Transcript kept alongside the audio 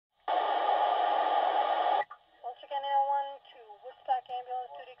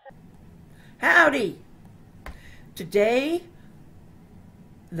Howdy! Today,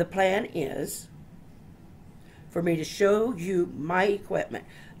 the plan is for me to show you my equipment.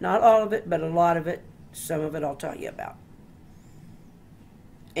 Not all of it, but a lot of it. Some of it I'll tell you about.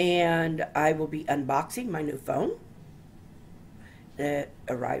 And I will be unboxing my new phone. It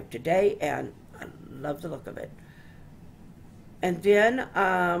arrived today, and I love the look of it. And then,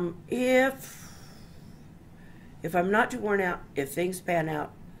 if I'm not too worn out, if things pan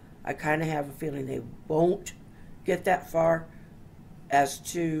out, I kind of have a feeling they won't get that far as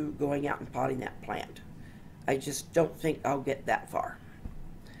to going out and potting that plant. I just don't think I'll get that far.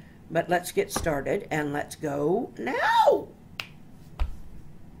 But let's get started, and let's go now.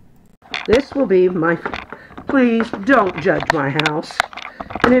 This will be my, please don't judge my house.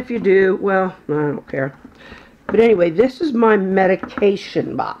 And if you do, well, I don't care. But anyway, this is my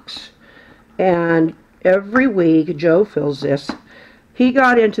medication box. And every week, Joe fills this. He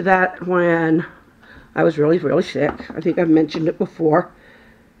got into that when I was really, really sick. I think I've mentioned it before.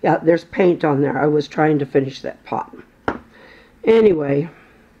 Yeah, there's paint on there. I was trying to finish that pot. Anyway,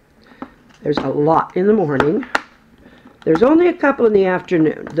 there's a lot in the morning. There's only a couple in the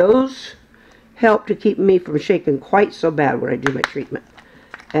afternoon. Those help to keep me from shaking quite so bad when I do my treatment.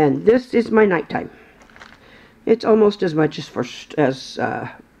 And this is my nighttime. It's almost as much as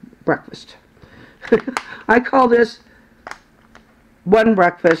breakfast. I call this one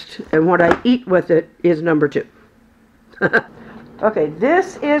breakfast, and what I eat with it is number two. Okay,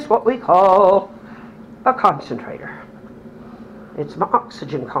 this is what we call a concentrator. It's my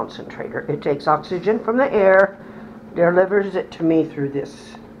oxygen concentrator. It takes oxygen from the air, delivers it to me through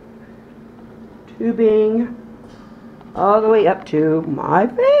this tubing all the way up to my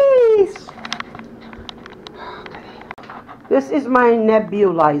face. Okay. This is my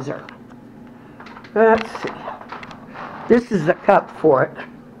nebulizer. Let's see. This is the cup for it.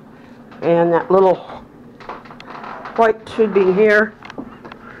 And that little white tubing here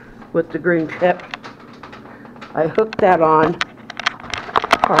with the green tip. I hooked that on.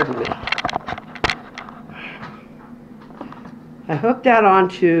 Pardon me. I hooked that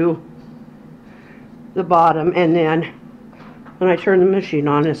onto the bottom, and then when I turn the machine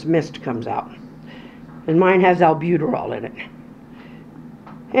on, this mist comes out. And mine has albuterol in it.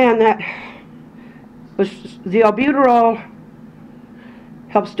 And that was, the albuterol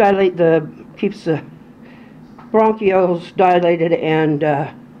helps dilate keeps the bronchioles dilated, and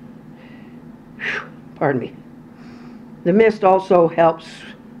pardon me. The mist also helps,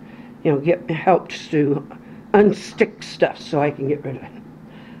 helps to unstick stuff so I can get rid of it.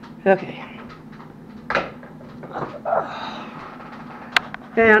 Okay.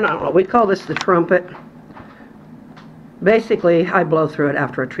 And I don't know, we call this the trumpet. Basically, I blow through it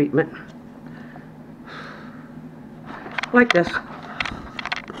after a treatment. Like this.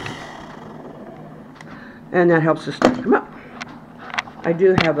 And that helps the stuff come up. I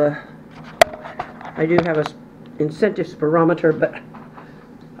do have a incentive spirometer, but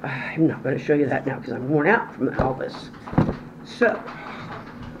I'm not going to show you that now because I'm worn out from all this. So,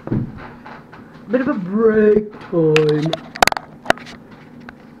 bit of a break time.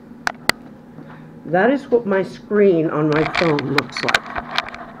 That is what my screen on my phone looks like.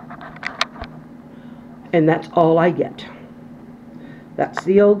 And that's all I get. That's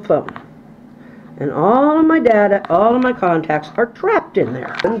the old phone. And all of my data, all of my contacts are trapped in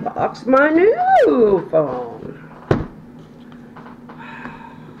there. Unbox my new phone.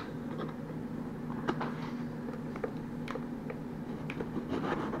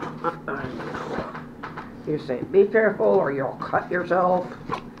 You say, be careful or you'll cut yourself.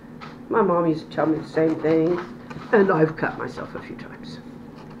 My mom used to tell me the same thing, and I've cut myself a few times.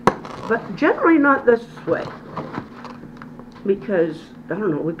 But generally not this way. Because, I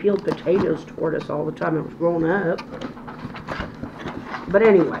don't know, we peeled potatoes toward us all the time I was growing up. But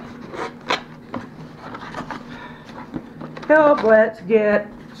anyway. Help, let's get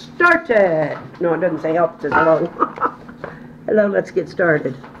started. No, it doesn't say help, it says hello. Hello, let's get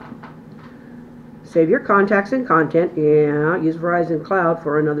started. Save your contacts and content. Yeah, use Verizon Cloud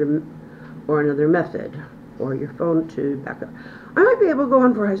for another method. Or your phone to back up. I might be able to go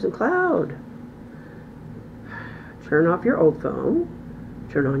on Verizon Cloud. Turn off your old phone,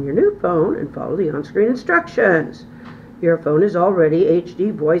 turn on your new phone, and follow the on-screen instructions. Your phone is already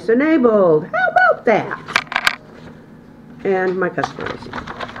HD voice enabled. How about that? And my customer receipt.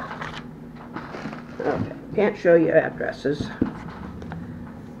 Okay, can't show you addresses.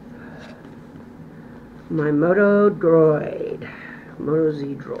 My Moto Z Droid.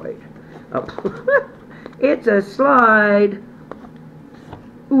 Oh, it's a slide.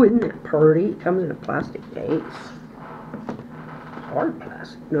 Ooh, isn't that pretty? It comes in a plastic case. hard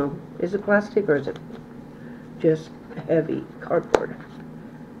plastic. No, is it plastic or is it just heavy cardboard?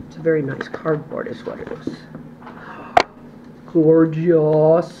 It's a very nice cardboard is what it is.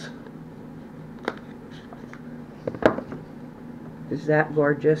 Gorgeous. Is that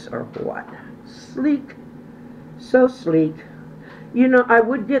gorgeous or what? Sleek. So sleek. You know, I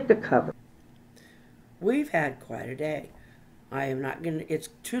would get the cover. We've had quite a day. I am not going to, it's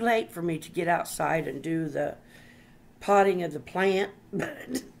too late for me to get outside and do the potting of the plant,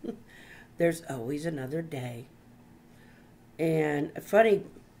 but there's always another day. And a funny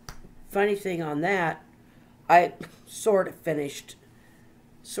thing on that, I sort of finished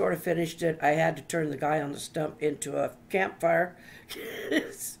it. I had to turn the guy on the stump into a campfire.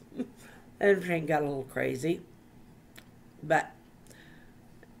 Everything got a little crazy. But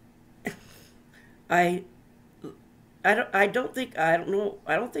I don't think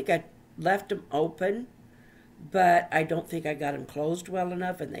I left them open, but I don't think I got them closed well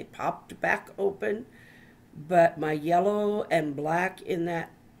enough, and they popped back open. But my yellow and black in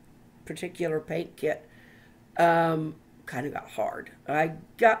that particular paint kit kind of got hard. I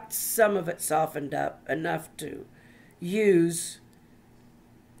got some of it softened up enough to use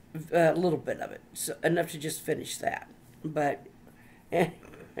a little bit of it, so enough to just finish that. But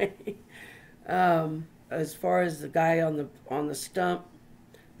anyway, as far as the guy on the stump,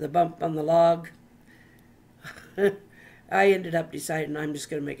 the bump on the log, I ended up deciding I'm just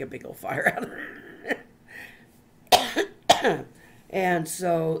going to make a big old fire out of it. And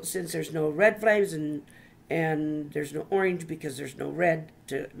so, since there's no red flames and there's no orange because there's no red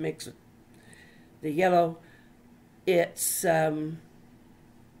to mix with the yellow, it's kind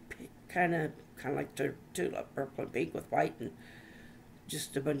of like tulip, purple and pink with white, and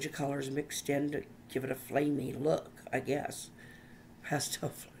just a bunch of colors mixed in to give it a flamey look, I guess. Pastel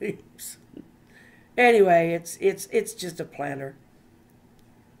flames. Anyway, it's just a planter.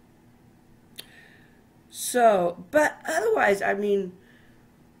 So, but otherwise, I mean,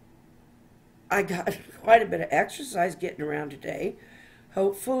 I got quite a bit of exercise getting around today.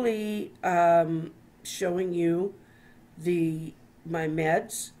 Hopefully, showing you my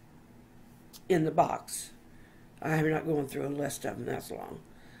meds in the box. I'm not going through a list of them, that's long.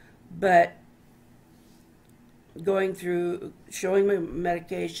 But going through, showing my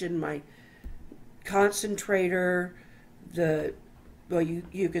medication, my concentrator, well,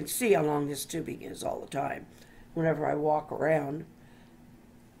 you can see how long this tubing is all the time whenever I walk around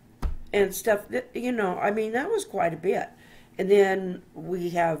and stuff. That, you know, I mean, that was quite a bit. And then we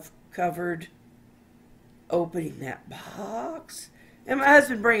have covered opening that box. And my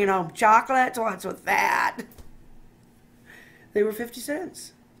husband bringing home chocolates. What's with that? They were 50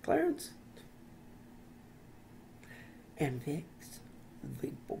 cents. Clearance. And Vicks.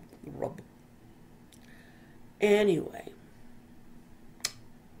 Rub. Anyway.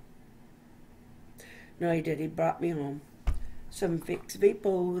 No, he did. He brought me home some Vicks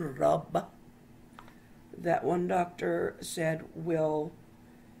Vapor Rub that one doctor said will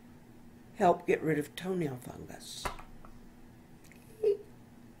help get rid of toenail fungus.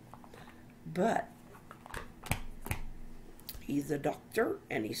 But he's a doctor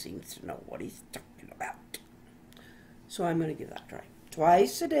and he seems to know what he's talking about. So I'm going to give that a try.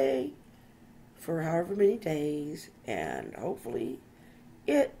 Twice a day for however many days, and hopefully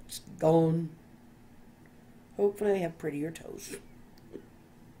it's gone. Hopefully I have prettier toes.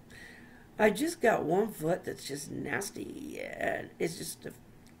 I just got one foot that's just nasty, and it's just a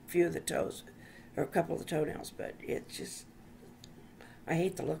few of the toes, or a couple of the toenails, but it's just, I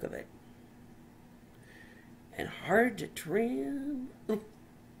hate the look of it. And hard to trim.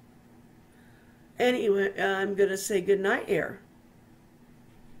 Anyway, I'm going to say good night here.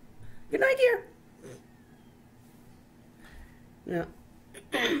 Good night, dear. Now,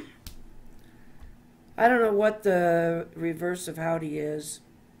 I don't know what the reverse of howdy is,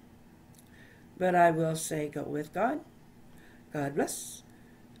 but I will say go with God. God bless.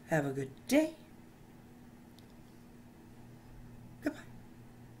 Have a good day. Goodbye.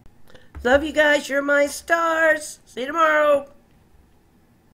 Love you guys. You're my stars. See you tomorrow.